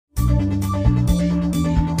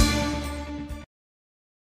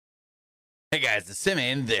Hey guys, it's Sim,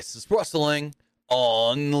 and this is Wrestling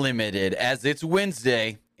Unlimited, as it's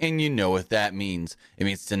Wednesday, and you know what that means. It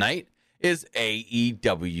means tonight is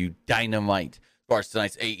AEW Dynamite. As far as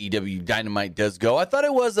tonight's AEW Dynamite does go, I thought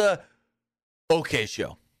it was a okay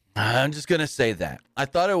show. I'm just going to say that. I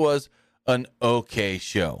thought it was an okay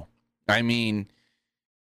show. I mean,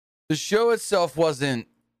 the show itself wasn't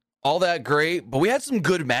all that great, but we had some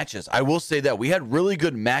good matches. I will say that. We had really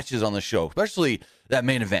good matches on the show, especially that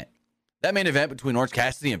main event. That main event between Orange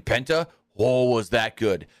Cassidy and Penta, was that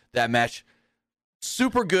good. That match,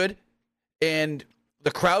 super good, and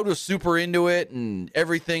the crowd was super into it and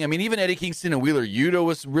everything. I mean, even Eddie Kingston and Wheeler Yuta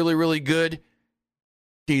was really, really good.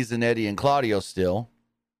 Teasing Eddie and Claudio still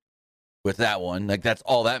with that one. Like, that's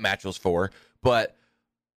all that match was for. But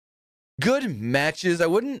good matches.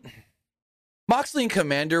 Moxley and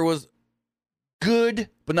Commander was good,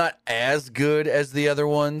 but not as good as the other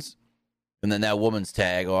ones. And then that woman's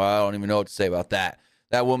tag, I don't even know what to say about that.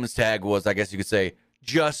 That woman's tag was, I guess you could say,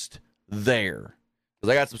 just there.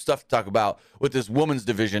 Because I got some stuff to talk about with this woman's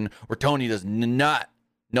division where Tony does not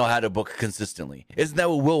know how to book consistently. Isn't that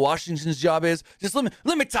what Will Washington's job is? Just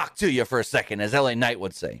let me talk to you for a second, as LA Knight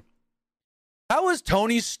would say. How is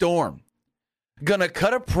Tony Storm going to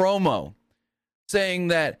cut a promo saying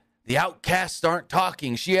that the Outcasts aren't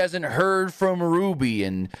talking? She hasn't heard from Ruby,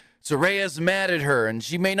 and Soraya's mad at her, and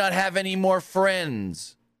she may not have any more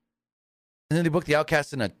friends. And then they booked the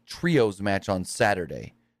Outcasts in a trios match on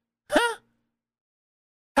Saturday. Huh?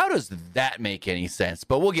 How does that make any sense?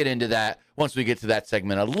 But we'll get into that once we get to that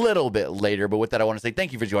segment a little bit later. But with that, I want to say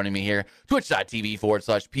thank you for joining me here.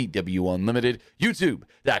 Twitch.tv/PW Unlimited,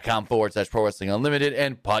 YouTube.com/Pro Wrestling Unlimited,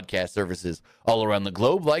 and podcast services all around the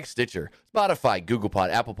globe like Stitcher, Spotify, Google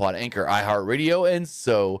Pod, Apple Pod, Anchor, iHeartRadio, and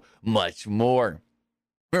so much more.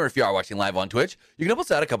 Remember, if you are watching live on Twitch, you can help us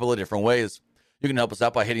out a couple of different ways. You can help us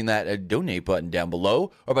out by hitting that donate button down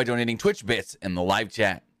below, or by donating Twitch bits in the live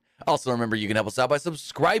chat. Also, remember, you can help us out by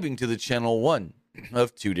subscribing to the channel one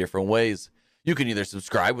of two different ways. You can either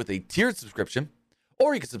subscribe with a tiered subscription,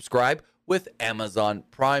 or you can subscribe with Amazon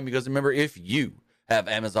Prime, because remember, if you have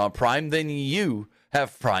Amazon Prime, then you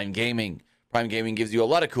have Prime Gaming. Prime Gaming gives you a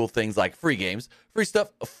lot of cool things like free games, free stuff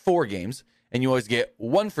for games, and you always get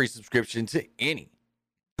one free subscription to any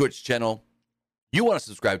Twitch channel you want to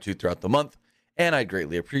subscribe to throughout the month, and I'd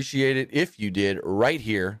greatly appreciate it if you did right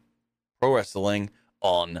here, Pro Wrestling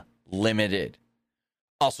Unlimited.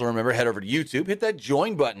 Also, remember, head over to YouTube, hit that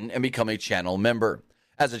join button, and become a channel member.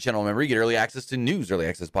 As a channel member, you get early access to news, early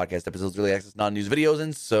access podcast episodes, early access non-news videos,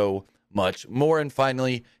 and so much more. And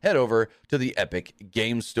finally, head over to the Epic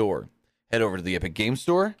Game Store. Head over to the Epic Game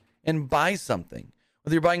Store and buy something.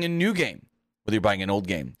 Whether you're buying a new game, whether you're buying an old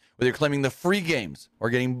game, whether you're claiming the free games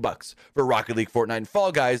or getting bucks for Rocket League, Fortnite, and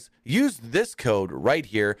Fall Guys, use this code right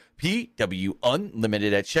here, PW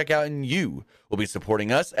Unlimited at checkout, and you will be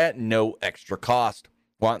supporting us at no extra cost.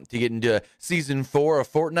 Want to get into Season 4 of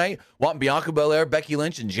Fortnite? Want Bianca Belair, Becky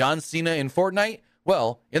Lynch, and John Cena in Fortnite?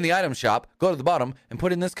 Well, in the item shop, go to the bottom and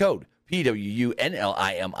put in this code,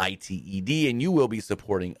 PWUNLIMITED, and you will be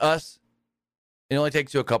supporting us. It only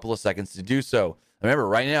takes you a couple of seconds to do so. Remember,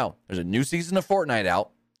 right now, there's a new season of Fortnite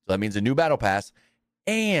out. So that means a new battle pass.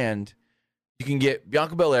 And you can get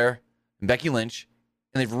Bianca Belair and Becky Lynch.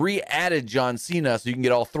 And they've re-added John Cena, so you can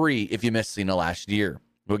get all three if you missed Cena last year.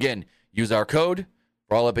 So again, use our code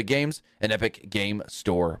for all Epic Games and Epic Game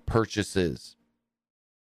Store purchases.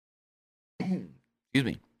 Excuse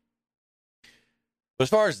me. But as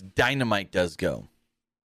far as Dynamite does go,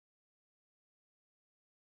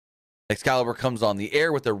 Excalibur comes on the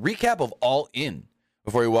air with a recap of All In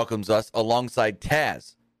before he welcomes us alongside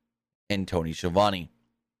Taz and Tony Schiavone.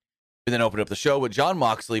 We then open up the show with Jon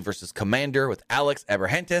Moxley versus Commander with Alex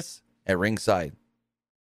Abrahantes at ringside.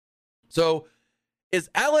 So, is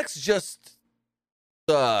Alex just,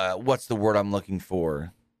 what's the word I'm looking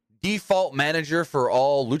for? Default manager for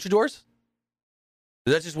all luchadors?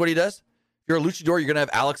 Is that just what he does? If you're a luchador, you're going to have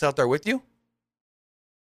Alex out there with you?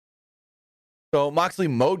 So, Moxley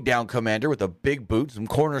mowed down Commander with a big boot, some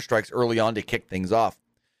corner strikes early on to kick things off,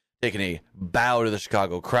 taking a bow to the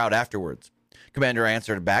Chicago crowd afterwards. Commander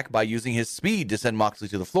answered back by using his speed to send Moxley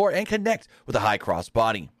to the floor and connect with a high cross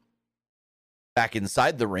body. Back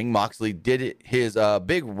inside the ring, Moxley did his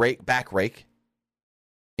big back rake,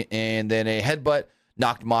 and then a headbutt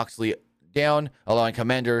knocked Moxley down, allowing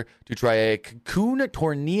Commander to try a Cancun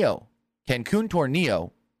Tornillo,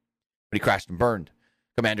 but he crashed and burned.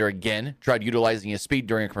 Commander again tried utilizing his speed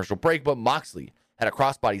during a commercial break, but Moxley had a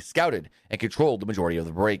crossbody scouted and controlled the majority of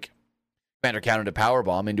the break. Commander countered a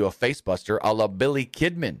powerbomb into a facebuster a la Billy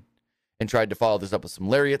Kidman and tried to follow this up with some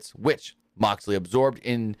lariats, which Moxley absorbed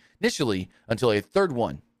initially until a third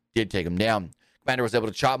one did take him down. Commander was able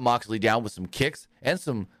to chop Moxley down with some kicks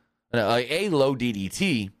and a low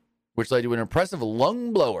DDT, which led to an impressive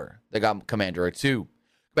lung blower that got Commander a 2.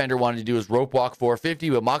 Commander wanted to do his rope walk 450,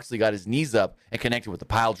 but Moxley got his knees up and connected with the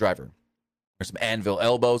pile driver. There's some anvil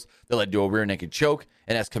elbows that led to a rear naked choke,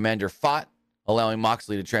 and as Commander fought, allowing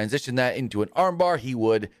Moxley to transition that into an armbar, he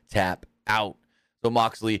would tap out. So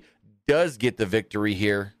Moxley does get the victory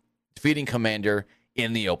here, defeating Commander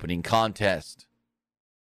in the opening contest.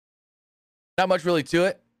 Not much really to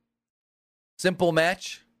it. Simple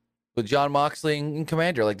match with Jon Moxley and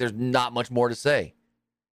Commander. Like, there's not much more to say.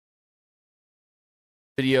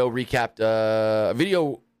 Video recap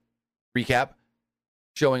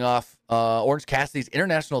showing off Orange Cassidy's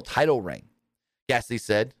international title reign. Cassidy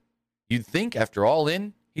said, "You'd think after All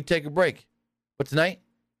In, he'd take a break. But tonight,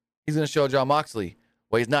 he's going to show Jon Moxley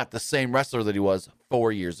why he's not the same wrestler that he was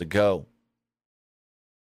 4 years ago."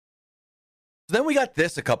 So then we got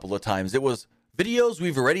this a couple of times. It was videos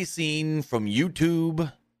we've already seen from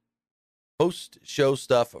YouTube, post-show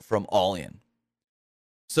stuff from All In.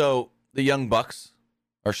 So the Young Bucks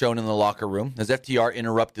are shown in the locker room as FTR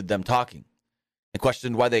interrupted them talking and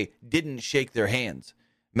questioned why they didn't shake their hands.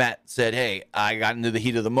 Matt said, "Hey, I got into the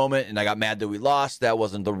heat of the moment and I got mad that we lost. That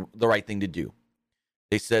wasn't the right thing to do."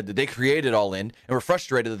 They said that they created All In and were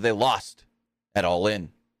frustrated that they lost at All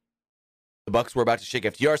In. The Bucks were about to shake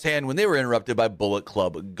FTR's hand when they were interrupted by Bullet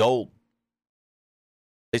Club Gold.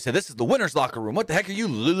 They said, "This is the winner's locker room. What the heck are you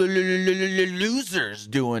losers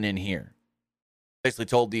doing in here?" Basically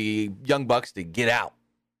told the Young Bucks to get out.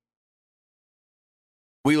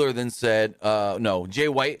 Wheeler then said, Jay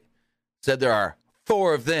White said there are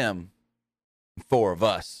 4 of them and 4 of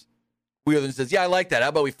us. Wheeler then says, "Yeah, I like that. How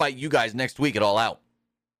about we fight you guys next week at All Out?"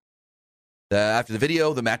 After the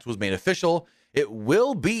video, the match was made official. It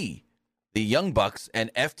will be the Young Bucks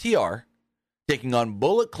and FTR taking on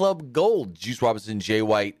Bullet Club Gold, Juice Robinson, Jay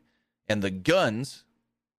White, and the Guns.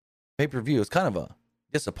 Pay-per-view is kind of a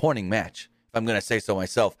disappointing match, if I'm going to say so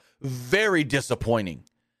myself. Very disappointing.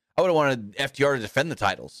 I would have wanted FTR to defend the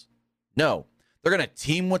titles. No, they're going to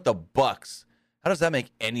team with the Bucks. How does that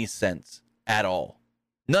make any sense at all?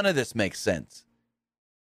 None of this makes sense.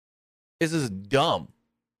 This is dumb.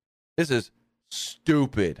 This is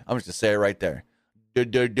stupid. I'm just going to say it right there.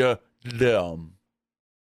 Dumb.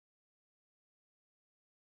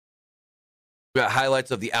 We got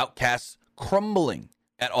highlights of the Outcasts crumbling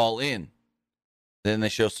at All In. Then they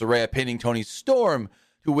show Saraya pinning Toni Storm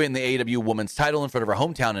to win the AEW Women's title in front of her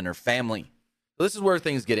hometown and her family. So this is where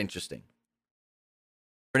things get interesting.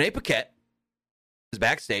 Renee Paquette is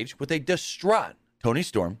backstage with a distraught Toni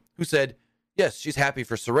Storm, who said, yes, she's happy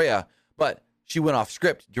for Saraya, but she went off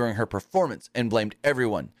script during her performance and blamed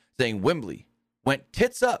everyone, saying Wembley went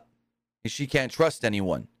tits up and she can't trust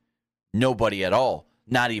anyone. Nobody at all,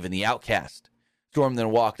 not even the Outcast. Storm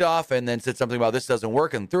then walked off and then said something about this doesn't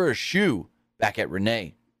work and threw her shoe back at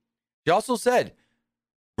Renee. She also said,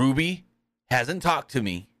 Ruby hasn't talked to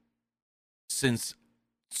me since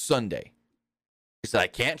Sunday. She said, I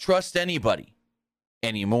can't trust anybody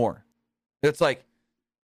anymore. It's like,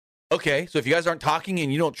 okay, so if you guys aren't talking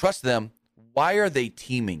and you don't trust them, why are they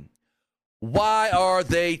teaming? Why are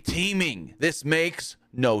they teaming? This makes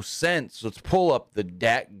no sense. Let's pull up the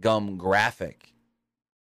dadgum graphic.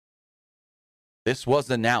 This was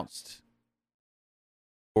announced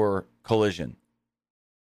for Collision.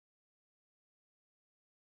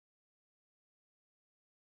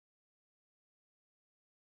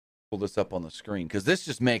 Pull this up on the screen because this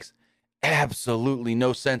just makes absolutely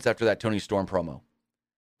no sense after that Toni Storm promo.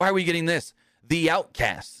 Why are we getting this? The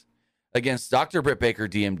Outcasts against Dr. Britt Baker,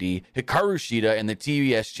 DMD, Hikaru Shida, and the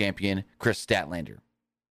TBS champion, Chris Statlander.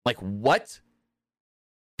 Like, what?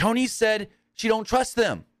 Tony said she don't trust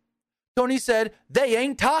them. Tony said they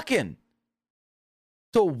ain't talking.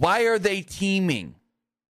 So why are they teaming?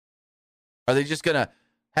 Are they just going to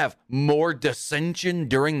have more dissension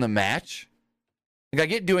during the match? Like, I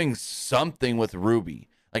get doing something with Ruby.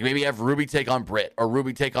 Like, maybe have Ruby take on Britt or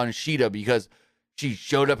Ruby take on Shida because she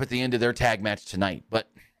showed up at the end of their tag match tonight. But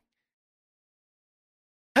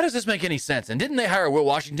how does this make any sense? And didn't they hire Will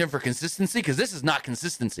Washington for consistency? Because this is not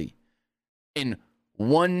consistency. In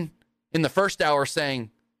the first hour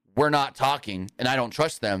saying, we're not talking and I don't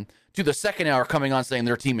trust them, to the second hour coming on saying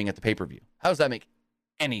they're teaming at the pay-per-view. How does that make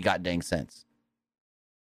any goddamn sense?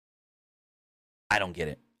 I don't get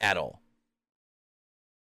it at all.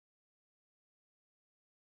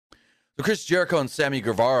 So Chris Jericho and Sammy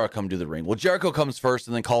Guevara come to the ring. Well, Jericho comes first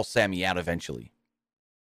and then calls Sammy out eventually.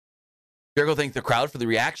 Jericho thanked the crowd for the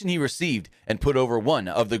reaction he received and put over one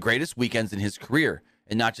of the greatest weekends in his career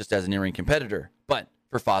and not just as an in-ring competitor, but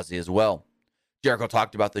for Fozzy as well. Jericho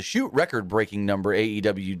talked about the shoot record-breaking number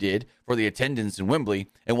AEW did for the attendance in Wembley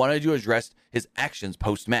and wanted to address his actions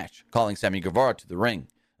post-match, calling Sammy Guevara to the ring.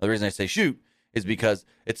 The reason I say shoot is because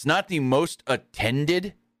it's not the most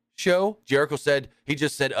attended show. Jericho said, he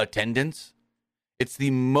just said attendance. It's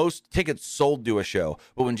the most tickets sold to a show.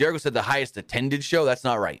 But when Jericho said the highest attended show, that's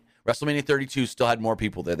not right. WrestleMania 32 still had more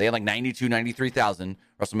people there. They had like 92, 93,000.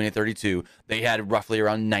 WrestleMania 32, they had roughly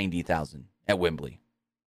around 90,000 at Wembley.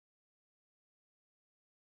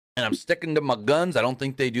 And I'm sticking to my guns. I don't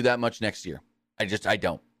think they do that much next year. I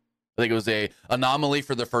don't. I think it was a anomaly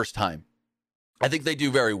for the first time. I think they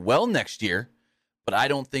do very well next year, but I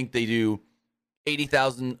don't think they do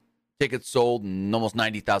 80,000 tickets sold and almost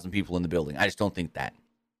 90,000 people in the building. I just don't think that.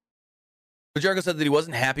 But Jericho said that he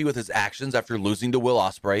wasn't happy with his actions after losing to Will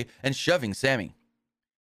Ospreay and shoving Sammy.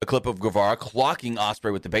 A clip of Guevara clocking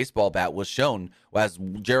Ospreay with the baseball bat was shown as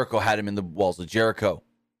Jericho had him in the walls of Jericho.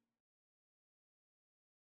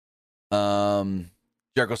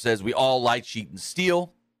 Jericho says, we all lie, cheat, and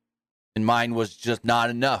steal, and mine was just not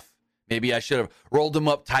enough. Maybe I should have rolled him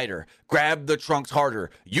up tighter, grabbed the trunks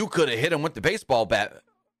harder. You could have hit him with the baseball bat,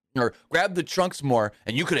 or grabbed the trunks more,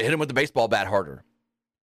 and you could have hit him with the baseball bat harder.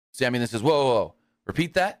 Sammy then says, whoa,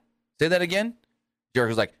 repeat that? Say that again?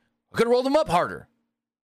 Jericho's like, I could have rolled him up harder.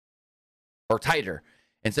 Or tighter.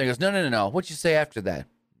 And Sammy goes, no. What'd you say after that?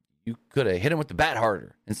 You could have hit him with the bat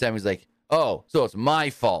harder. And Sammy's like, oh, so it's my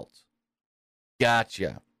fault.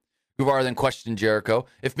 Gotcha. Guevara then questioned Jericho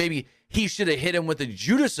if maybe he should have hit him with the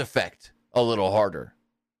Judas effect a little harder.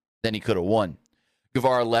 Then he could have won.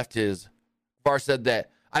 Guevara said that,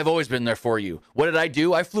 I've always been there for you. What did I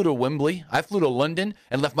do? I flew to Wembley. I flew to London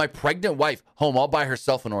and left my pregnant wife home all by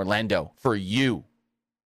herself in Orlando for you.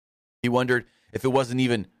 He wondered if it wasn't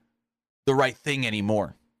even the right thing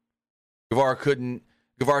anymore. Guevara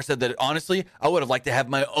said that, honestly, I would have liked to have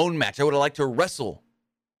my own match. I would have liked to wrestle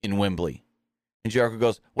in Wembley. And Jericho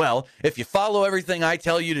goes, well, if you follow everything I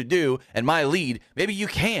tell you to do and my lead, maybe you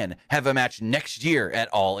can have a match next year at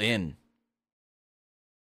All In.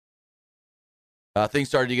 Things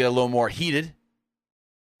started to get a little more heated.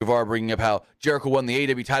 Guevara bringing up how Jericho won the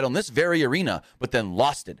AEW title in this very arena, but then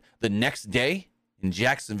lost it the next day in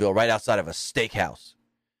Jacksonville, right outside of a steakhouse.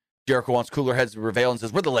 Jericho wants cooler heads to prevail and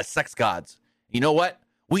says, we're the less sex gods. You know what?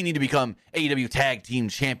 We need to become AEW Tag Team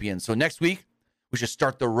Champions. So next week, we should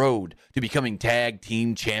start the road to becoming Tag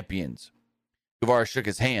Team Champions. Guevara shook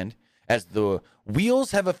his hand as the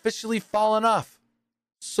wheels have officially fallen off.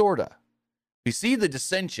 Sorta. We see the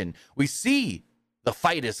dissension. We see the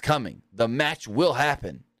fight is coming. The match will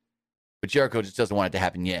happen. But Jericho just doesn't want it to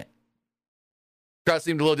happen yet. The crowd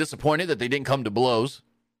seemed a little disappointed that they didn't come to blows.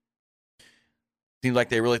 Seemed like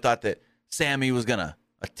they really thought that Sammy was going to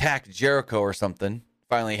attack Jericho or something.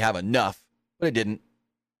 Finally have enough. But it didn't.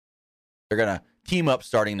 They're going to team up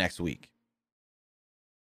starting next week.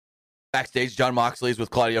 Backstage, Jon Moxley is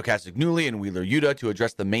with Claudio Castagnoli and Wheeler Yuta to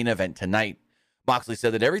address the main event tonight. Moxley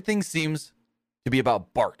said that everything seems to be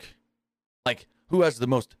about bark. Like, who has the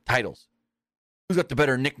most titles? Who's got the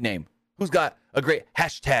better nickname? Who's got a great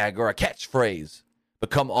hashtag or a catchphrase? But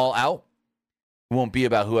come All Out, it won't be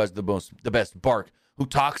about who has the best bark, who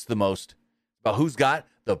talks the most, about who's got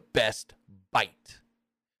the best bite.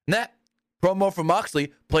 And that promo from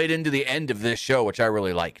Moxley played into the end of this show, which I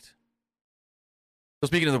really liked. So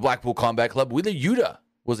speaking of the Blackpool Combat Club, Wheeler Yuta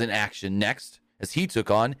was in action next as he took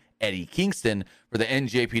on Eddie Kingston for the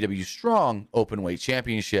NJPW Strong Openweight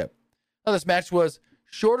Championship. Now, this match was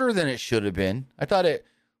shorter than it should have been. I thought it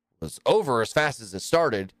was over as fast as it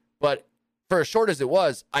started, but for as short as it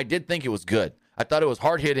was, I did think it was good. I thought it was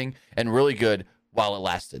hard-hitting and really good while it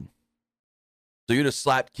lasted. So Yuta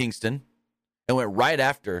slapped Kingston and went right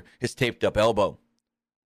after his taped-up elbow.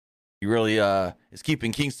 He really is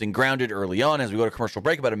keeping Kingston grounded early on as we go to commercial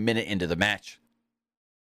break about a minute into the match.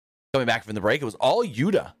 Coming back from the break, it was all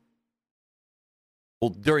Yuta. Well,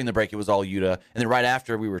 during the break, it was all Yuta. And then right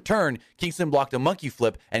after we returned, Kingston blocked a monkey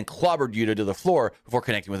flip and clobbered Yuta to the floor before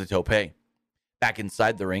connecting with a tope. Back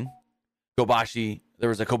inside the ring, there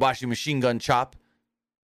was a Kobashi machine gun chop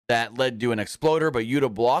that led to an exploder, but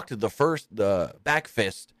Yuta blocked the back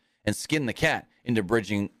fist and skinned the cat into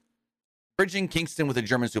bridging Kingston with a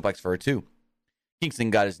German suplex for a 2. Kingston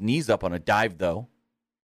got his knees up on a dive, though,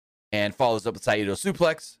 and follows up with Saito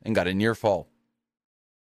suplex and got a near fall.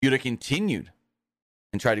 Yuta continued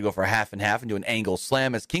and tried to go for a half and half into an angle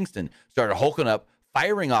slam as Kingston started hulking up,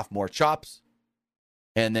 firing off more chops.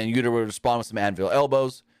 And then Yuta would respond with some anvil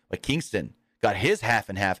elbows, but Kingston got his half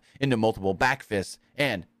and half into multiple back fists,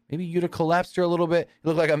 and maybe Yuta collapsed her a little bit. He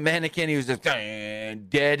looked like a mannequin. He was just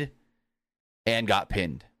dead. and got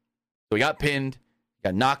pinned. So he got pinned,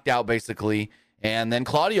 got knocked out basically, and then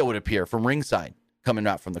Claudio would appear from ringside, coming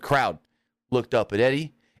out from the crowd. Looked up at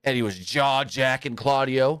Eddie. Eddie was jaw-jacking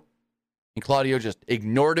Claudio, and Claudio just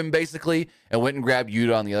ignored him basically and went and grabbed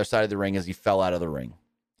Yuta on the other side of the ring as he fell out of the ring.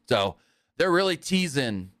 So they're really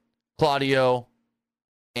teasing Claudio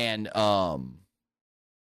and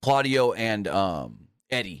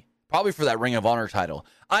Eddie, probably for that Ring of Honor title.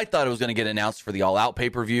 I thought it was going to get announced for the All Out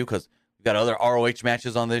pay-per-view because we've got other ROH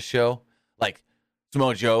matches on this show, like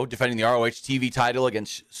Samoa Joe defending the ROH TV title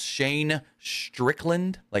against Shane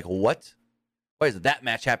Strickland. Like, what? Why is that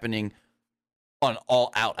match happening on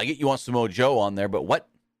All Out? I get you want Samoa Joe on there, but what?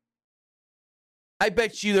 I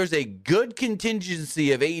bet you there's a good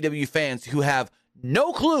contingency of AEW fans who have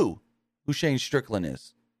no clue who Shane Strickland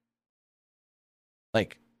is.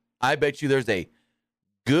 Like, I bet you there's a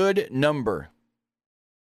good number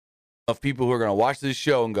of people who are going to watch this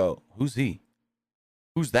show and go, who's he?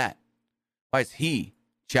 Who's that? Why is he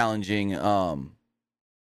challenging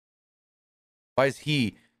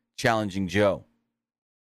Joe?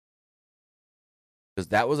 Because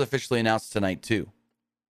that was officially announced tonight too.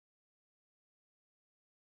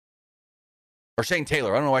 Or Shane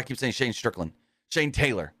Taylor. I don't know why I keep saying Shane Strickland. Shane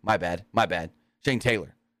Taylor. My bad. Shane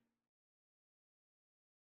Taylor.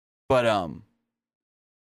 But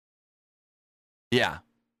yeah.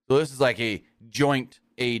 So this is like a joint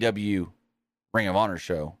AEW Ring of Honor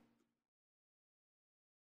show.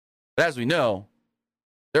 But as we know,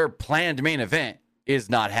 their planned main event is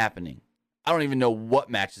not happening. I don't even know what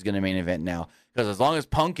match is going to main event now. Because as long as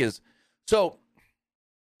Punk is... So,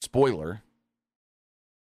 spoiler.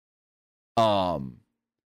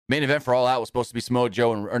 Main event for All Out was supposed to be Samoa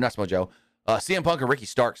Joe, or not Samoa Joe, CM Punk and Ricky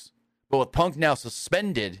Starks. But with Punk now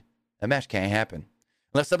suspended, that match can't happen.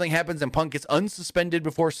 Unless something happens and Punk gets unsuspended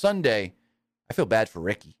before Sunday, I feel bad for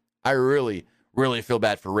Ricky. I really, really feel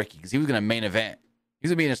bad for Ricky because he was going to main event. He's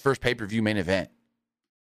going to be in his first pay-per-view main event.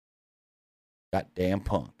 Goddamn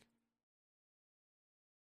Punk.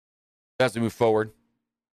 As we move forward,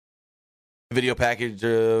 the video package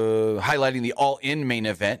highlighting the All-In main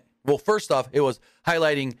event. Well, first off, it was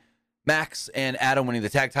highlighting Max and Adam winning the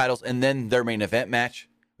tag titles and then their main event match.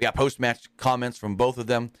 We got post-match comments from both of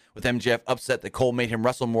them, with MJF upset that Cole made him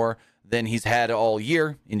wrestle more than he's had all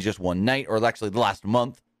year in just one night, or actually the last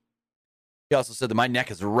month. He also said that my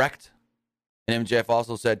neck is wrecked. And MJF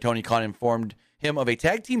also said Tony Khan informed him of a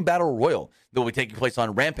tag team battle royal that will be taking place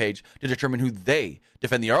on Rampage to determine who they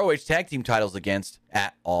defend the ROH tag team titles against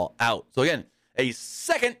at All Out. So again, a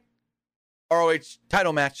second ROH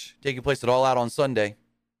title match taking place at All Out on Sunday.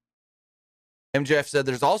 MJF said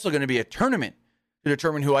there's also going to be a tournament to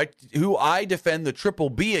determine who I defend the Triple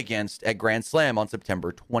B against at Grand Slam on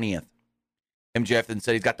September 20th. MJF then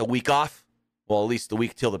said he's got the week off. Well, at least the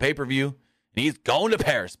week till the pay-per-view. And he's going to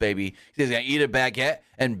Paris, baby. He's going to eat a baguette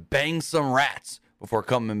and bang some rats before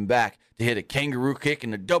coming back to hit a kangaroo kick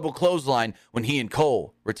and a double clothesline when he and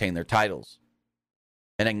Cole retain their titles.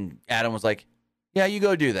 And then Adam was like, yeah, you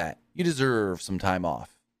go do that. You deserve some time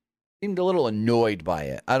off. Seemed a little annoyed by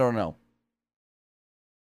it. I don't know.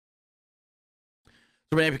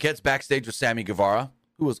 So Renee Paquette's backstage with Sammy Guevara,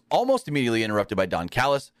 who was almost immediately interrupted by Don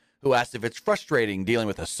Callis, who asked if it's frustrating dealing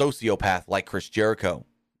with a sociopath like Chris Jericho.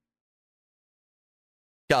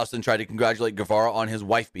 Callis then tried to congratulate Guevara on his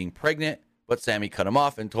wife being pregnant, but Sammy cut him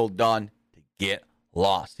off and told Don to get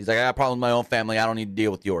lost. He's like, I got a problem with my own family. I don't need to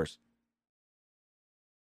deal with yours.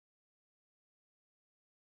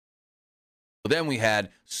 So then we had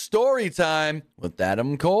story time with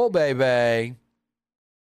Adam Cole, baby.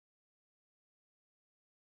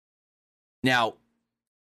 Now,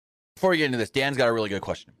 before we get into this, Dan's got a really good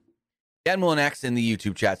question. Dan Mullen-X in the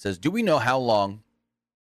YouTube chat says, do we know how long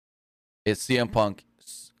is CM Punk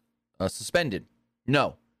suspended?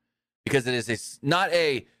 No, because it is not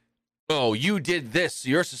a, oh, you did this, so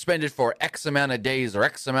you're suspended for X amount of days or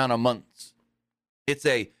X amount of months. It's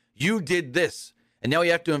a, you did this, and now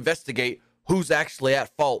you have to investigate who's actually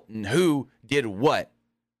at fault and who did what.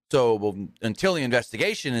 So until the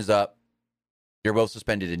investigation is up, you're both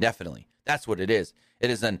suspended indefinitely. That's what it is. It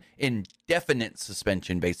is an indefinite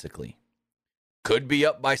suspension, basically. Could be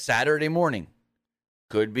up by Saturday morning.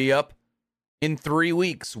 Could be up in 3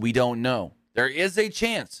 weeks. We don't know. There is a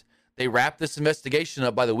chance they wrap this investigation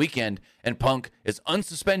up by the weekend and Punk is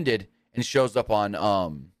unsuspended and shows up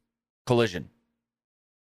on Collision.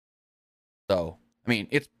 So, I mean,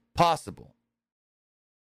 it's possible.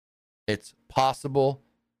 It's possible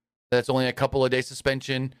that it's only a couple of days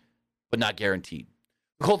suspension, but not guaranteed.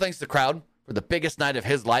 Cole thanks the crowd for the biggest night of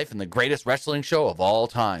his life and the greatest wrestling show of all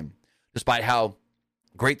time. Despite how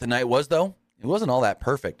great the night was, though, it wasn't all that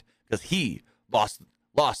perfect because he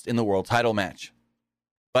lost in the world title match.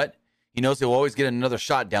 But he knows he'll always get another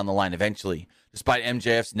shot down the line eventually. Despite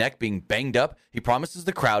MJF's neck being banged up, he promises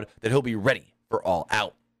the crowd that he'll be ready for All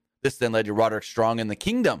Out. This then led to Roderick Strong and the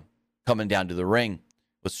Kingdom coming down to the ring,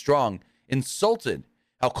 with Strong insulted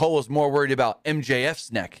how Cole was more worried about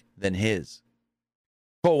MJF's neck than his.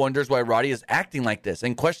 Cole wonders why Roddy is acting like this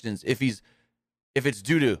and questions if it's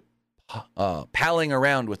due to palling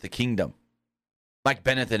around with the Kingdom. Mike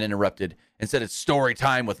Bennett then interrupted and said it's story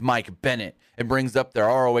time with Mike Bennett and brings up their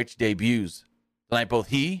ROH debuts. The night both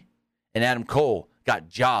he and Adam Cole got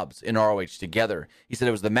jobs in ROH together. He said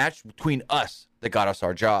it was the match between us that got us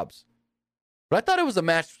our jobs. But I thought it was a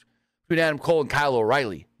match between Adam Cole and Kyle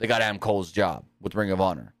O'Reilly that got Adam Cole's job with Ring of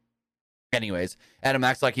Honor. Anyways, Adam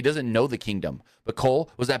acts like he doesn't know the Kingdom, but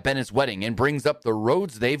Cole was at Bennett's wedding and brings up the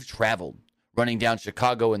roads they've traveled. Running in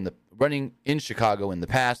Chicago in the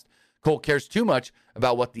past, Cole cares too much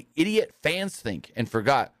about what the idiot fans think and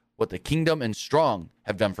forgot what the Kingdom and Strong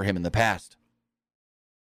have done for him in the past.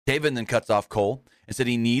 David then cuts off Cole and said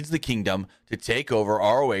he needs the Kingdom to take over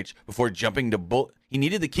ROH before jumping to He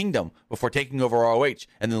needed the Kingdom before taking over ROH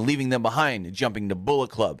and then leaving them behind, jumping to Bullet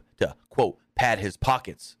Club to, quote, pad his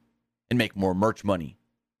pockets and make more merch money.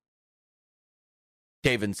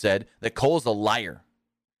 Taven said that Cole is a liar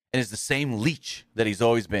and is the same leech that he's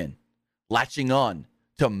always been, latching on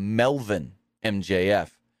to Melvin MJF.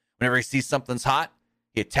 Whenever he sees something's hot,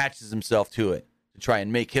 he attaches himself to it to try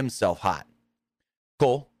and make himself hot.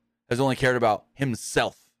 Cole has only cared about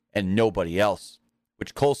himself and nobody else,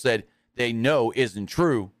 which Cole said they know isn't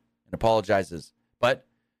true and apologizes. But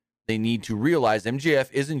they need to realize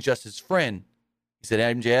MJF isn't just his friend. He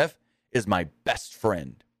said MJF is my best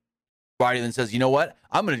friend. Roddy then says, you know what?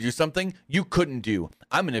 I'm going to do something you couldn't do.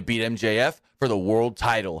 I'm going to beat MJF for the world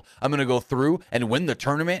title. I'm going to go through and win the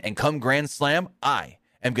tournament, and come Grand Slam, I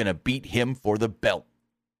am going to beat him for the belt.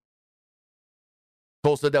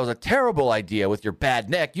 Cole said that was a terrible idea with your bad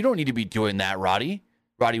neck. You don't need to be doing that, Roddy.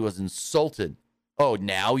 Roddy was insulted. Oh,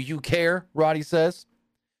 now you care, Roddy says.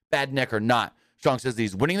 Bad neck or not, Strong says that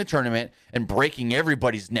he's winning the tournament and breaking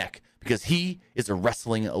everybody's neck because he is a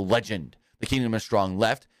wrestling legend. The Kingdom of Strong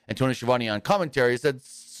left, and Tony Schiavone on commentary said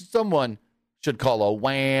someone should call a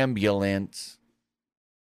wambulance.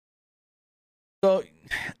 So,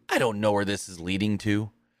 I don't know where this is leading to.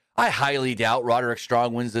 I highly doubt Roderick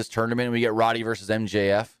Strong wins this tournament and we get Roddy versus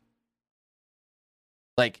MJF.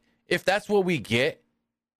 Like, if that's what we get,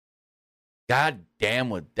 god damn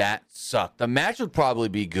would that suck. The match would probably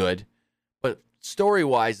be good, but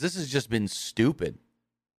story-wise, this has just been stupid.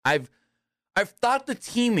 I've thought the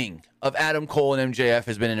teaming of Adam Cole and MJF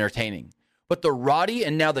has been entertaining, but the Roddy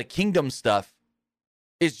and now the Kingdom stuff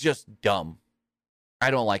is just dumb.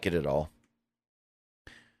 I don't like it at all.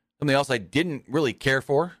 Something else I didn't really care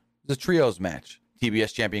for, the trios match.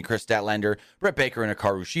 TBS champion Chris Statlander, Britt Baker, and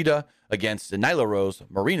Hikaru Shida against Nyla Rose,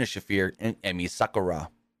 Marina Shafir, and Emi Sakura.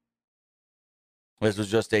 This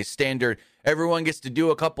was just a standard, everyone gets to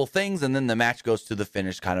do a couple things, and then the match goes to the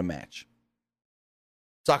finish kind of match.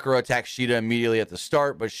 Sakura attacked Shida immediately at the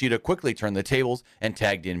start, but Shida quickly turned the tables and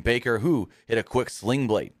tagged in Baker, who hit a quick sling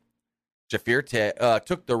blade. Shafir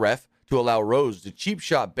took the ref to allow Rose to cheap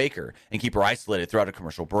shot Baker and keep her isolated throughout a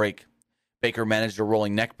commercial break. Baker managed a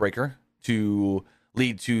rolling neck breaker to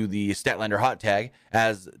lead to the Statlander hot tag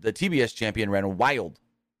as the TBS champion ran wild,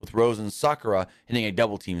 with Rose and Sakura hitting a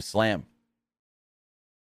double team slam.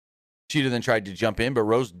 Shida then tried to jump in, but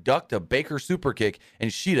Rose ducked a Baker super kick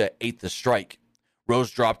and Shida ate the strike.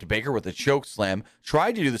 Rose dropped Baker with a choke slam,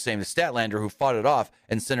 tried to do the same to Statlander, who fought it off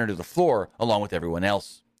and sent her to the floor along with everyone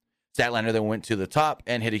else. Statlander then went to the top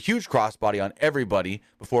and hit a huge crossbody on everybody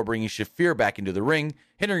before bringing Shafir back into the ring,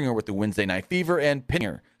 hitting her with the Wednesday Night Fever and pinning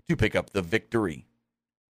her to pick up the victory.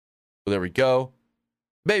 So there we go.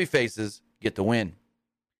 Babyfaces get the win.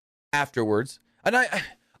 Afterwards, and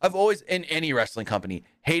I've always, in any wrestling company,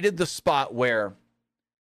 hated the spot where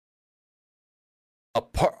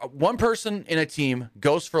one person in a team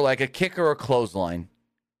goes for like a kick or a clothesline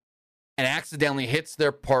and accidentally hits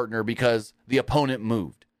their partner because the opponent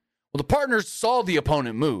moved. Well, the partners saw the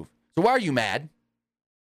opponent move. So why are you mad?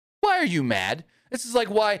 Why are you mad? This is like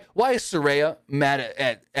why is Saraya mad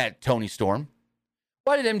at Tony Storm?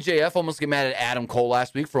 Why did MJF almost get mad at Adam Cole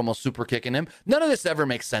last week for almost super kicking him? None of this ever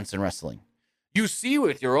makes sense in wrestling. You see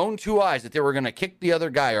with your own two eyes that they were going to kick the other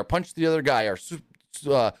guy or punch the other guy or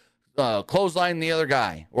clothesline the other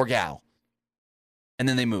guy or gal. And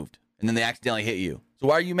then they moved. And then they accidentally hit you. So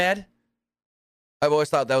why are you mad? I've always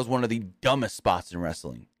thought that was one of the dumbest spots in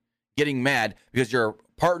wrestling. Getting mad because your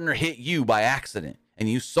partner hit you by accident and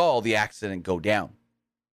you saw the accident go down.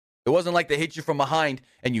 It wasn't like they hit you from behind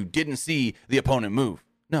and you didn't see the opponent move.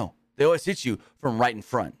 No, they always hit you from right in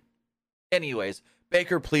front. Anyways,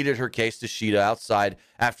 Baker pleaded her case to Shida outside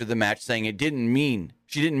after the match, saying she didn't mean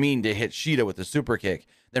to hit Shida with a super kick.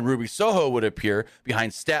 Then Ruby Soho would appear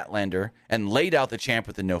behind Statlander and laid out the champ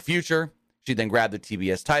with a no future. She then grabbed the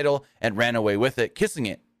TBS title and ran away with it, kissing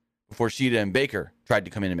it, before Shida and Baker tried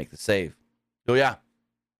to come in and make the save. So yeah,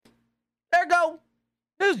 there you go.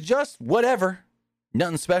 It was just whatever.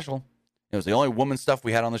 Nothing special. It was the only woman stuff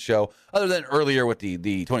we had on the show, other than earlier with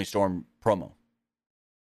the Tony Storm promo.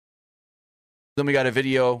 Then we got a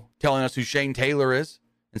video telling us who Shane Taylor is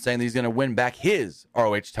and saying that he's going to win back his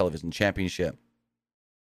ROH Television Championship.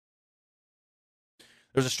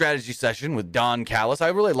 There's a strategy session with Don Callis. I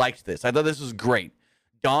really liked this. I thought this was great.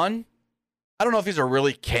 Don, I don't know if these are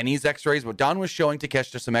really Kenny's x-rays, but Don was showing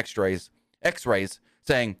Takeshita some x-rays,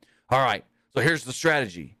 saying, all right, so here's the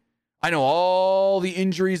strategy. I know all the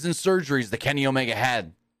injuries and surgeries that Kenny Omega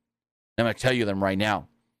had. I'm going to tell you them right now.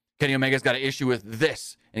 Kenny Omega's got an issue with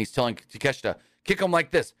this. And he's telling Takeshita, kick him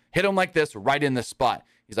like this, hit him like this, right in the spot.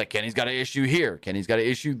 He's like, Kenny's got an issue here. Kenny's got an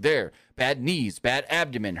issue there. Bad knees, bad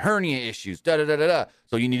abdomen, hernia issues, da-da-da-da-da.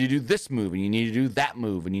 So you need to do this move, and you need to do that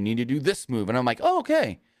move, and you need to do this move. And I'm like, oh,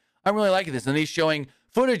 okay. I'm really liking this. And he's showing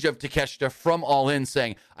footage of Takeshita from All In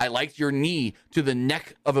saying, I liked your knee to the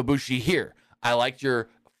neck of Ibushi here. I liked your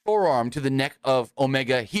forearm to the neck of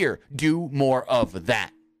Omega here. Do more of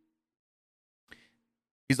that.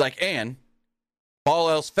 He's like, and if all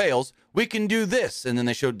else fails, we can do this. And then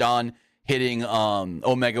they showed Don hitting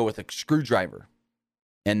Omega with a screwdriver.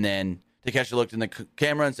 And then Takeshita looked in the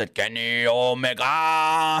camera and said, Kenny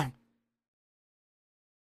Omega.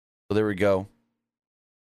 So there we go.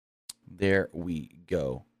 There we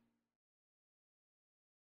go.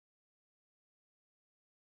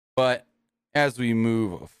 But as we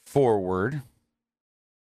move forward,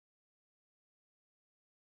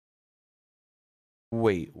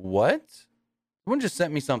 wait, what? Someone just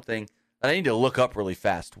sent me something that I need to look up really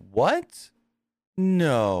fast. What?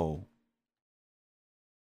 No.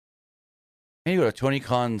 I need to go to Tony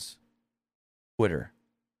Khan's Twitter.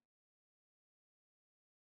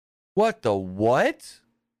 What the what?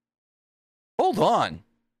 Hold on.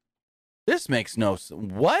 This makes no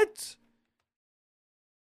sense. What?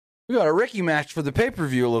 We got a Ricky match for the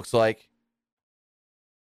pay-per-view, it looks like.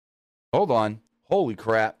 Hold on. Holy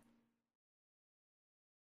crap.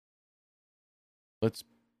 Let's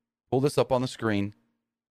pull this up on the screen.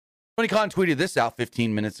 Tony Khan tweeted this out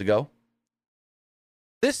 15 minutes ago.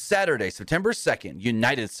 This Saturday, September 2nd,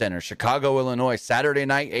 United Center, Chicago, Illinois, Saturday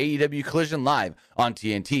night AEW Collision live on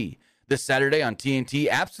TNT. This Saturday on TNT,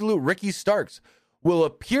 Absolute Ricky Starks will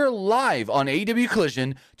appear live on AEW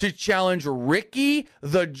Collision to challenge Ricky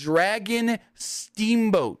the Dragon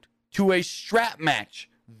Steamboat to a strap match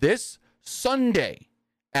this Sunday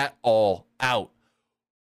at All Out.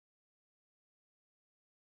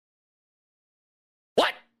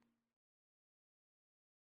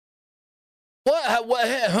 What? What?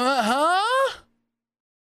 Huh?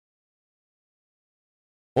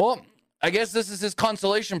 Well, I guess this is his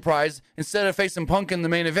consolation prize. Instead of facing Punk in the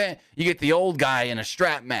main event, you get the old guy in a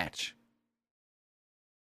strap match.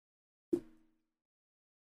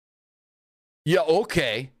 Yeah,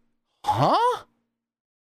 okay. Huh?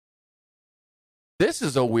 This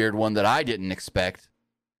is a weird one that I didn't expect.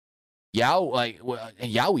 Yowie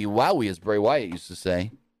wowie, as Bray Wyatt used to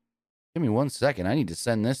say. Give me 1 second. I need to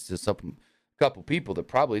send this to a couple people that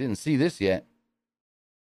probably didn't see this yet.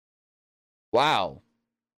 Wow.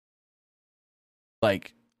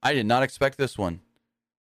 Like, I did not expect this one.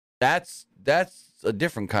 That's a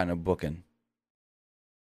different kind of booking,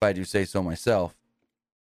 if I do say so myself.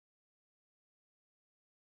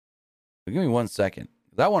 But give me 1 second.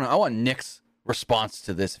 I want Nick's response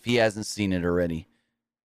to this if he hasn't seen it already.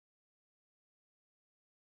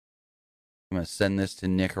 I'm going to send this to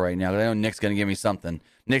Nick right now. I know Nick's going to give me something.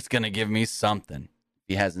 Nick's going to give me something if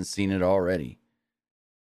he hasn't seen it already.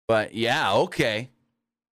 But yeah, okay.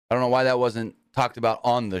 I don't know why that wasn't talked about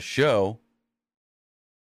on the show.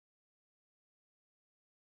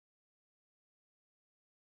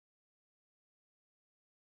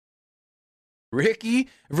 Ricky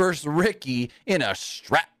versus Ricky in a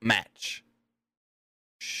strap match.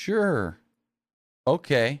 Sure.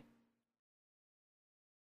 Okay.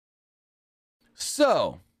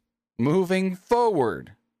 So, moving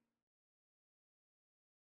forward.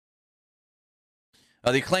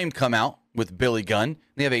 The Acclaimed come out with Billy Gunn.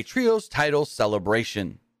 They have a trios title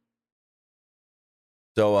celebration.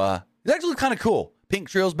 So, it's actually kind of cool. Pink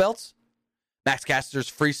trios belts. Max Caster's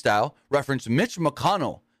freestyle referenced Mitch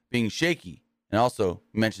McConnell being shaky and also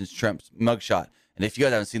mentions Trump's mugshot. And if you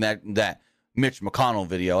guys haven't seen that Mitch McConnell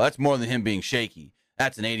video, that's more than him being shaky.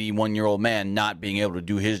 That's an 81-year-old man not being able to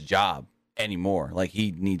do his job anymore. Like,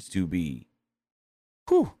 he needs to be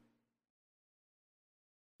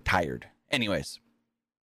tired. Anyways,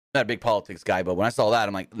 not a big politics guy, but when I saw that,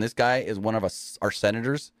 I'm like, this guy is one of our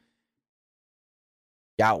senators.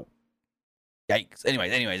 Yow. Yikes.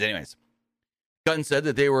 Anyways. Gunn said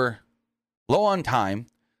that they were low on time,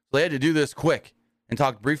 so they had to do this quick, and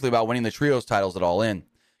talked briefly about winning the trios titles at All In.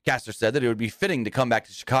 Caster said that it would be fitting to come back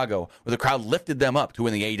to Chicago, where the crowd lifted them up to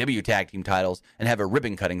win the AEW tag team titles and have a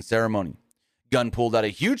ribbon-cutting ceremony. Gunn pulled out a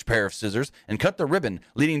huge pair of scissors and cut the ribbon,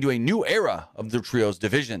 leading to a new era of the trios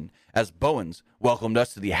division, as Bowens welcomed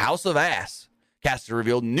us to the House of Ass. Caster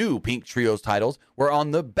revealed new pink trios titles were on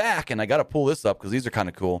the back, and I got to pull this up because these are kind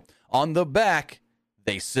of cool. On the back,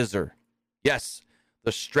 they scissor. Yes,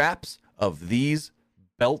 the straps of these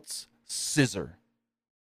belts scissor.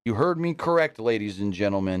 You heard me correct, ladies and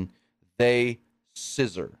gentlemen. They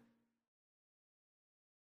scissor.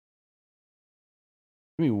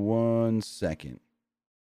 Give me 1 second.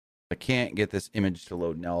 I can't get this image to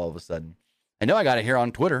load now all of a sudden. I know I got it here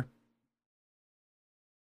on Twitter.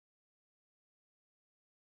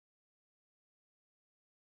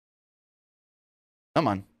 Come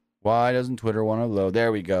on. Why doesn't Twitter want to load?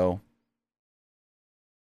 There we go.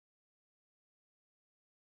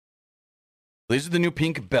 These are the new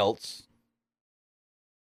pink belts.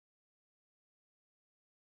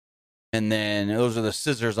 And then those are the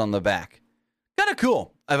scissors on the back. Kind of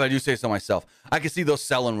cool, if I do say so myself. I can see those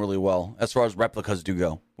selling really well as far as replicas do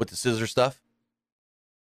go with the scissor stuff.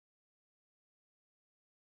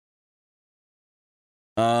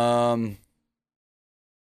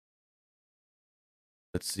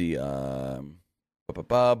 Let's see.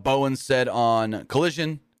 Bowen said on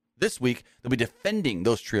Collision this week they'll be defending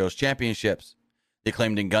those trios championships. They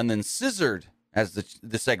claimed in Gunn then scissored as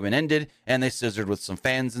the segment ended, and they scissored with some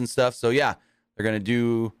fans and stuff. So yeah, they're gonna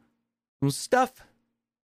do some stuff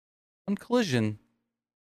on Collision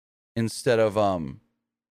instead of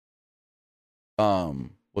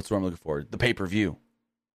what's the word I'm looking for? The pay-per-view.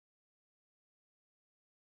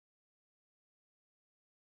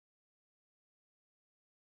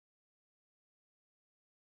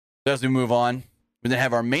 As we move on, we then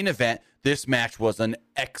have our main event. This match was an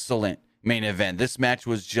excellent main event. This match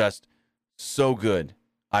was just so good.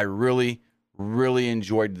 I really, really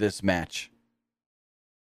enjoyed this match.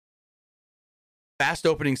 Fast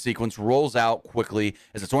opening sequence rolls out quickly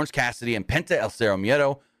as it's Orange Cassidy and Penta El Cero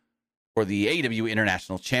Miedo for the AEW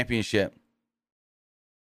International Championship.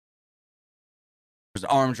 There's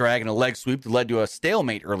an arm drag and a leg sweep that led to a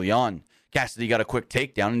stalemate early on. Cassidy got a quick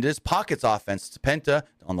takedown and did his pockets offense to Penta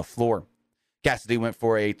on the floor. Cassidy went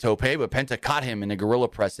for a tope, but Penta caught him in a gorilla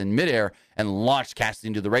press in midair and launched Cassidy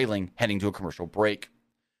into the railing, heading to a commercial break.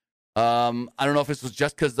 I don't know if this was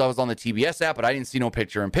just because I was on the TBS app, but I didn't see no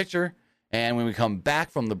picture-in-picture. And when we come back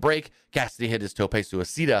from the break, Cassidy hit his tope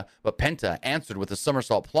suicida, but Penta answered with a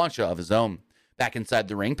somersault plancha of his own. Back inside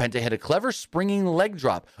the ring, Penta hit a clever springing leg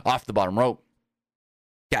drop off the bottom rope.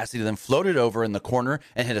 Cassidy then floated over in the corner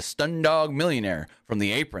and hit a stun dog millionaire from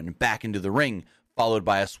the apron back into the ring, followed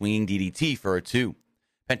by a swinging DDT for a 2.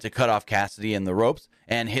 Penta cut off Cassidy in the ropes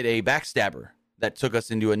and hit a backstabber that took us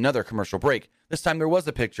into another commercial break. This time there was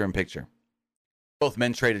a picture-in-picture. Both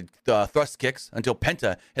men traded thrust kicks until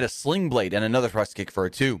Penta hit a sling blade and another thrust kick for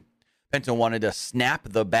a 2. Penta wanted to snap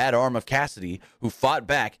the bad arm of Cassidy, who fought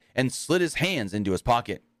back and slid his hands into his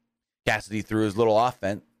pocket. Cassidy threw his little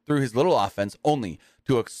offense only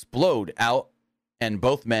to explode out, and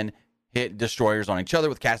both men hit destroyers on each other,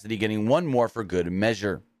 with Cassidy getting one more for good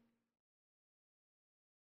measure.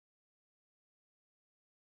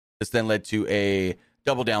 This then led to a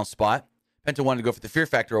double down spot. Penta wanted to go for the Fear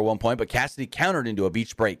Factor at one point, but Cassidy countered into a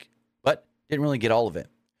beach break, but didn't really get all of it.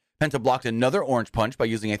 Penta blocked another orange punch by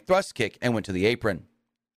using a thrust kick and went to the apron.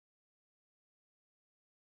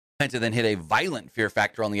 Penta then hit a violent Fear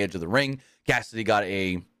Factor on the edge of the ring. Cassidy got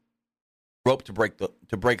a rope to break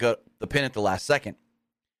up the pin at the last second.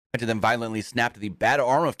 Penta then violently snapped the bad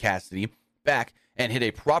arm of Cassidy back and hit a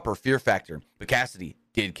proper Fear Factor, but Cassidy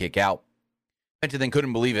did kick out. Penta then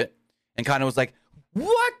couldn't believe it and kind of was like,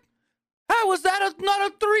 "What? How was that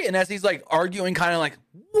not a 3?" And as he's like arguing, kind of like,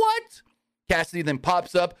 "What?" Cassidy then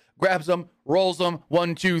pops up, grabs him, rolls him,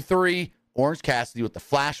 1, 2, 3. Orange Cassidy with the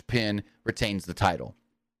flash pin retains the title.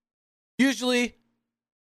 Usually,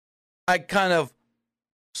 I kind of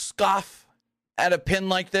scoff at a pin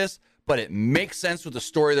like this, but it makes sense with the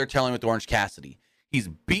story they're telling with Orange Cassidy. He's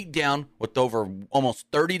beat down with over almost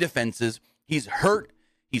 30 defenses. He's hurt.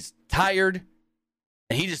 He's tired.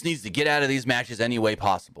 And he just needs to get out of these matches any way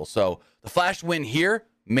possible. So the Flash win here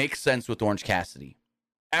makes sense with Orange Cassidy.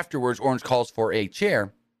 Afterwards, Orange calls for a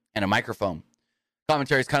chair and a microphone.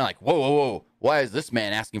 Commentary is kind of like, whoa. Why is this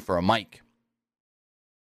man asking for a mic?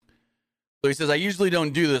 So he says, I usually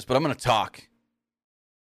don't do this, but I'm going to talk.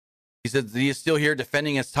 He says he is still here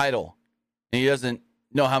defending his title. And he doesn't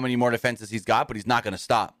know how many more defenses he's got, but he's not going to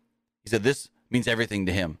stop. He said this means everything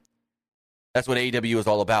to him. That's what AEW is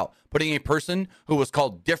all about. Putting a person who was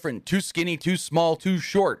called different, too skinny, too small, too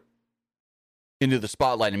short into the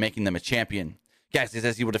spotlight and making them a champion. Cassidy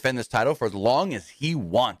says he will defend this title for as long as he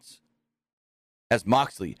wants. As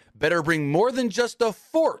Moxley better bring more than just a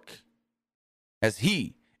fork, as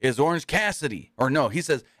he is Orange Cassidy. Or no, he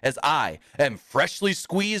says, as I am freshly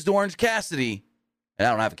squeezed Orange Cassidy, and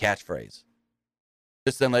I don't have a catchphrase.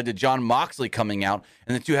 This then led to Jon Moxley coming out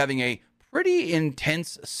and the two having a pretty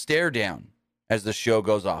intense stare down as the show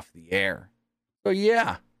goes off the air. So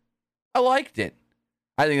yeah, I liked it.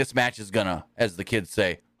 I think this match is gonna, as the kids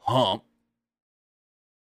say, hump.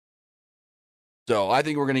 So I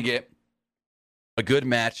think we're gonna get a good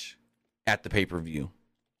match at the pay-per-view.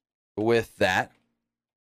 With that,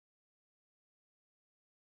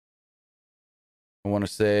 I want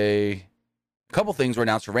to say a couple things were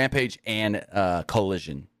announced for Rampage and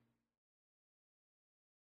Collision.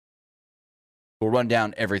 We'll run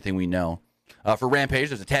down everything we know. For Rampage,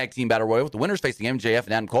 there's a tag team battle royal with the winners facing MJF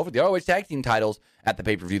and Adam Cole for the ROH tag team titles at the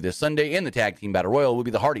pay-per-view this Sunday. In the tag team battle royal will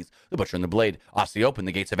be the Hardys, the Butcher and the Blade, Aussie Open,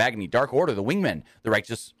 the Gates of Agony, Dark Order, the Wingmen, the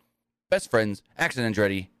Righteous Best Friends, Accident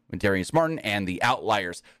Andretti, Darius Martin, and the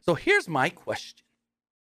Outliers. So here's my question.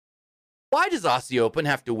 Why does Aussie Open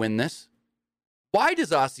have to win this? Why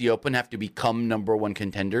does Aussie Open have to become number one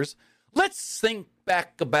contenders? Let's think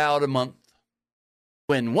back about a month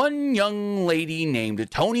when one young lady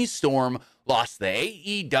named Toni Storm lost the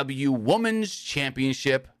AEW Women's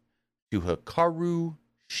Championship to Hikaru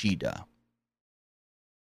Shida.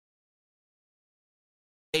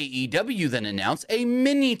 AEW then announced a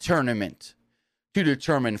mini tournament to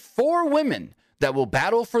determine 4 women that will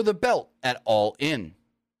battle for the belt at All In.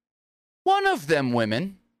 One of them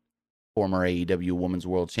women, former AEW Women's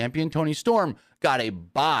World Champion Toni Storm, got a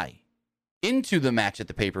bye into the match at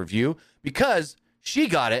the pay-per-view because she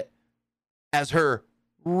got it as her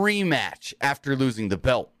rematch after losing the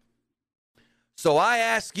belt. So I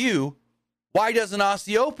ask you, why doesn't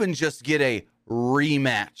Aussie Open just get a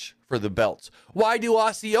rematch for the belts? Why do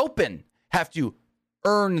Aussie Open have to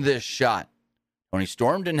earn this shot? Toni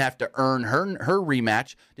Storm didn't have to earn her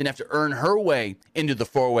rematch, didn't have to earn her way into the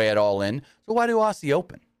 4-way at All In. So why do Aussie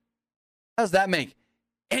Open? How does that make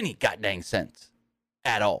any goddamn sense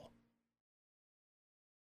at all?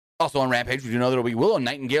 Also on Rampage, we do know there will be Willow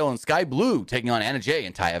Nightingale and Sky Blue taking on Anna Jay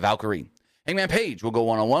and Taya Valkyrie. Hangman Page will go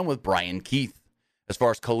one-on-one with Brian Keith. As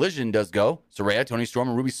far as Collision does go, Saraya, Toni Storm,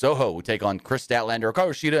 and Ruby Soho will take on Chris Statlander,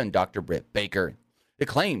 Hikaru Shida, and Dr. Britt Baker.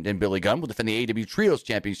 Acclaimed and Billy Gunn will defend the AEW Trios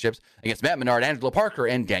Championships against Matt Menard, Angelo Parker,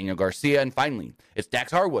 and Daniel Garcia. And finally, it's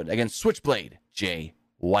Dax Harwood against Switchblade, Jay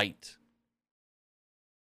White.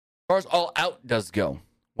 As far as All Out does go,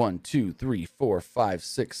 1, 2, 3, 4, 5,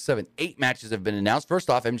 6, 7, 8 matches have been announced. First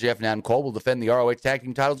off, MJF and Adam Cole will defend the ROH Tag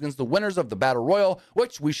Team titles against the winners of the Battle Royal,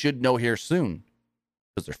 which we should know here soon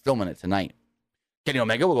because they're filming it tonight. Kenny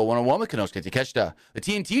Omega will go one-on-one with Konosuke Takeshita. The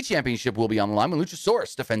TNT Championship will be on the line when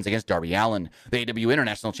Luchasaurus defends against Darby Allin. The AEW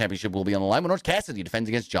International Championship will be on the line when Orange Cassidy defends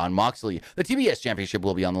against Jon Moxley. The TBS Championship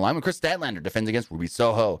will be on the line when Chris Statlander defends against Ruby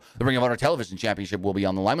Soho. The Ring of Honor Television Championship will be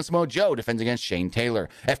on the line when Samoa Joe defends against Shane Taylor.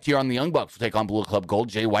 FTR and the Young Bucks will take on Blue Club Gold,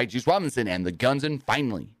 Jay White, Juice Robinson, and the Guns. And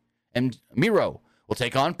finally, Miro will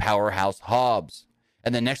take on Powerhouse Hobbs.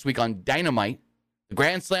 And then next week on Dynamite, the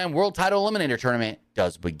Grand Slam World Title Eliminator Tournament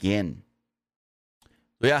does begin.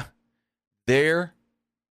 So yeah, there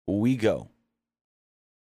we go.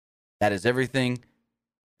 That is everything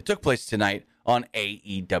that took place tonight on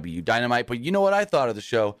AEW Dynamite. But you know what I thought of the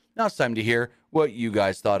show? Now it's time to hear what you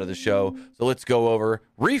guys thought of the show. So let's go over,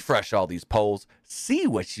 refresh all these polls, see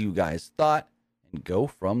what you guys thought, and go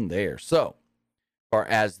from there. So, as far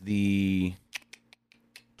as the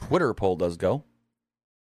Twitter poll does go,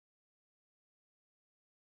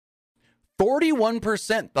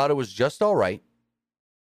 41% thought it was just all right.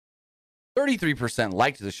 33%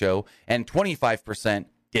 liked the show, and 25%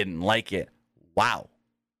 didn't like it. Wow.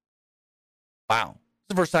 It's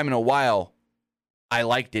the first time in a while I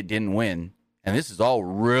liked it, didn't win. And this is all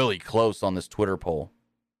really close on this Twitter poll.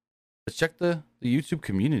 Let's check the YouTube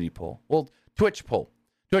community poll. Well, Twitch poll.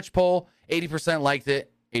 Twitch poll, 80% liked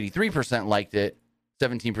it, 83% liked it,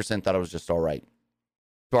 17% thought it was just all right.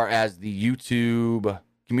 As far as the YouTube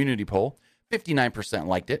community poll, 59%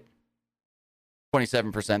 liked it,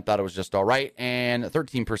 27% thought it was just all right, and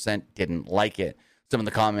 13% didn't like it. Some of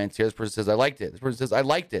the comments here, this person says, I liked it. This person says, I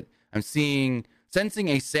liked it. I'm sensing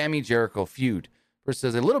a Sammy Jericho feud. This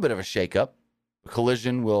person says, a little bit of a shakeup.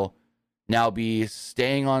 Collision will now be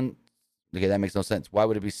staying on. Okay, that makes no sense. Why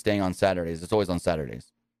would it be staying on Saturdays? It's always on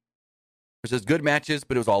Saturdays. It says, good matches,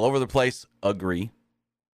 but it was all over the place. Agree.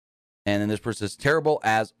 And then this person says, terrible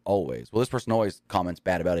as always. Well, this person always comments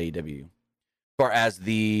bad about AEW. As far as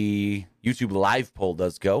the YouTube live poll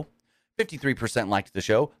does go, 53% liked the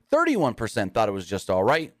show, 31% thought it was just all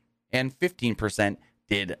right, and 15%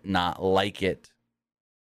 did not like it.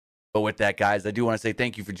 But with that, guys, I do want to say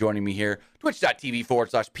thank you for joining me here.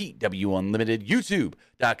 Twitch.tv/PW Unlimited,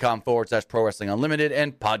 YouTube.com/Pro Wrestling Unlimited,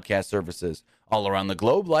 and podcast services all around the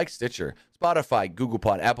globe like Stitcher, Spotify, Google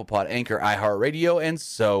Pod, Apple Pod, Anchor, iHeartRadio, and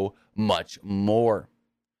so much more.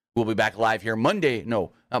 We'll be back live here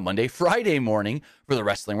Friday morning for the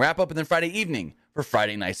wrestling wrap-up, and then Friday evening for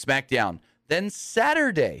Friday Night SmackDown. Then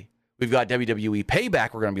Saturday, we've got WWE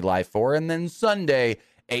Payback we're going to be live for, and then Sunday,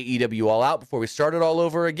 AEW All Out before we start it all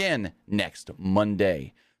over again next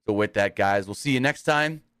Monday. So with that, guys, we'll see you next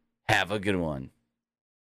time. Have a good one.